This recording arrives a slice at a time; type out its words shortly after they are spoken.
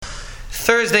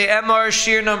Thursday MR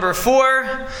Shir number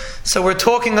 4. So we're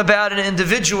talking about an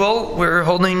individual. We're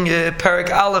holding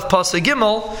Perek Aleph Pasuk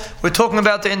Gimel. We're talking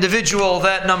about the individual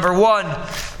that, number 1,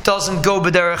 doesn't go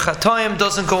b'derech hatayim,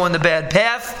 doesn't go in the bad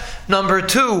path. Number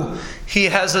 2, he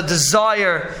has a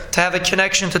desire to have a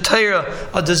connection to Torah,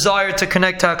 a desire to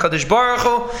connect to HaKadosh Baruch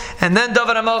Hu. And then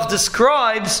David HaMelech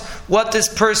describes what this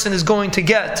person is going to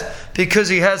get because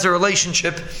he has a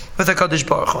relationship with HaKadosh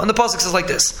Baruch Hu. And the pasuk says like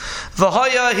this: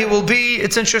 V'haya, he will be.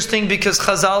 It's interesting because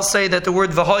Chazal say that the word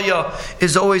V'haya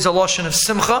is always a lashon of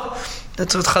simcha.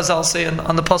 That's what Chazal say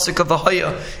on the pasuk of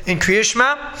V'haya in Kriyat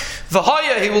Shema.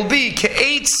 V'haya, he will be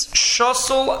ke'etz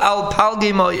shasol al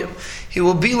palgei mayim. He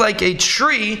will be like a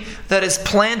tree that is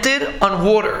planted on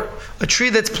water. A tree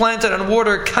that's planted on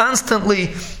water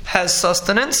constantly has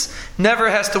sustenance, never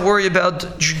has to worry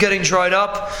about getting dried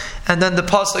up. And then the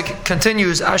pasuk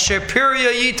continues, Asher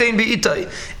pirya yitein bi'itai.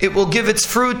 It will give its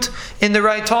fruit in the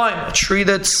right time. A tree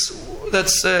that's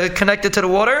connected to the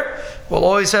water will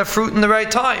always have fruit in the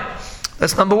right time.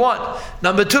 That's number 1.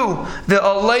 Number 2, the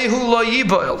alehu lo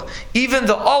yiboil. Even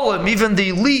the olim, even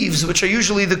the leaves, which are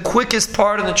usually the quickest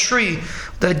part of the tree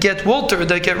that get wilted,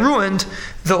 that get ruined,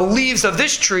 the leaves of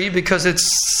this tree, because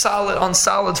it's on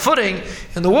solid footing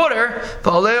in the water,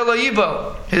 the alehu lo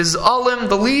yiboil. His olim,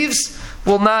 the leaves,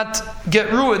 will not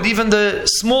get ruined. Even the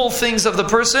small things of the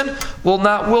person will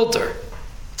not wilter.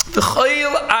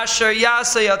 V'chayil asher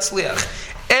yaseh yatzliach.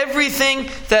 Everything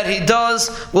that he does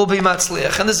will be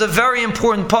matzliach. And this is a very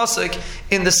important pasuk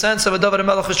in the sense of what David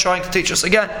HaMelech is trying to teach us.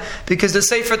 Again, because the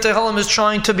Sefer Tehillim is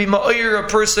trying to be ma'ir a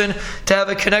person to have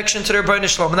a connection to their Rebbeinu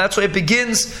Shalom. And that's why it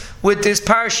begins with this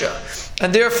parsha.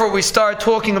 And therefore we start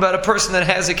talking about a person that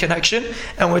has a connection.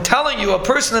 And we're telling you a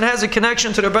person that has a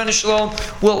connection to their Rebbeinu Shalom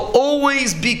will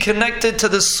always be connected to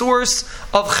the source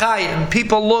of chayim.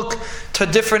 People look to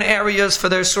different areas for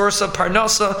their source of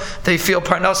parnasa. They feel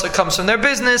parnasa comes from their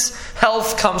business.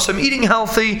 Health comes from eating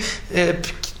healthy.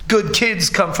 Good kids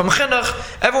come from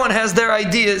chinuch. Everyone has their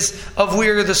ideas of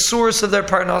where the source of their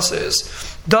parnasa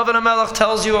is. David HaMelech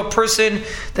tells you a person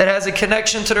that has a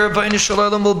connection to the Rebbeinu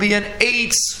Shalom will be an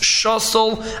eitz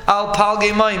shasol al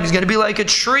palgei mayim. He's going to be like a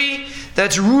tree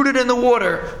that's rooted in the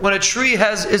water. When a tree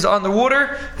is on the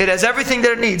water, it has everything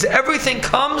that it needs. Everything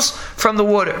comes from the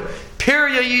water.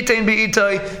 Pirya yitein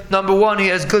bi'itai. Number 1, he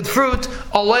has good fruit.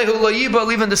 Alehu lo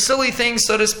yibal, even the silly things,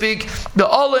 so to speak. The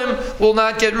olim will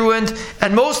not get ruined.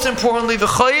 And most importantly,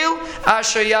 v'chayil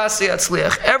asher yaseh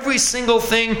yatzliach. Every single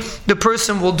thing the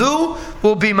person will do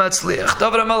will be matzliach.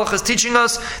 David HaMelech is teaching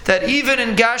us that even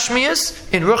in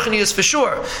Gashmias, in Ruchnias for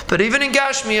sure, but even in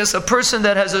Gashmias, a person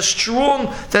that has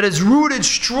that is rooted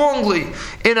strongly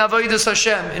in Avodas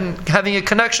Hashem, in having a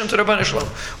connection to the Rebbeinu Shalom.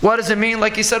 What does it mean?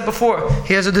 Like he said before,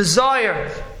 he has a desire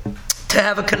to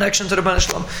have a connection to the Rebbeinu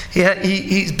Shalom.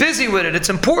 He's busy with it. It's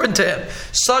important to him.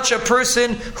 Such a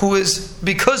person who is,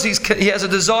 because he has a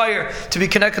desire to be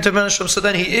connected to the Rebbeinu Shalom, so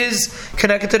then he is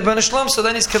connected to the Rebbeinu Shalom, so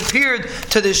then he's compared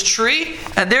to this tree,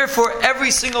 and therefore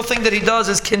every single thing that he does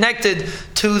is connected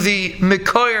to the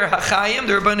Mikoyer HaChayim.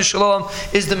 The Rebbeinu Shalom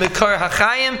is the Mikoyer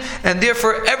HaChayim, and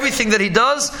therefore everything that he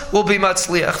does will be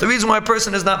Matzliach. The reason why a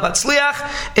person is not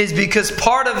Matzliach is because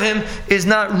part of him is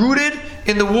not rooted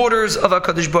in the waters of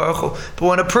HaKadosh Baruch Hu. But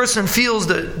when a person feels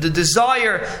the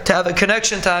desire to have a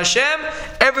connection to Hashem,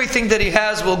 everything that he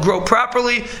has will grow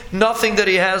properly, nothing that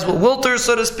he has will wilter,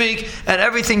 so to speak, and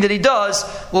everything that he does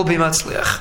will be matzliach.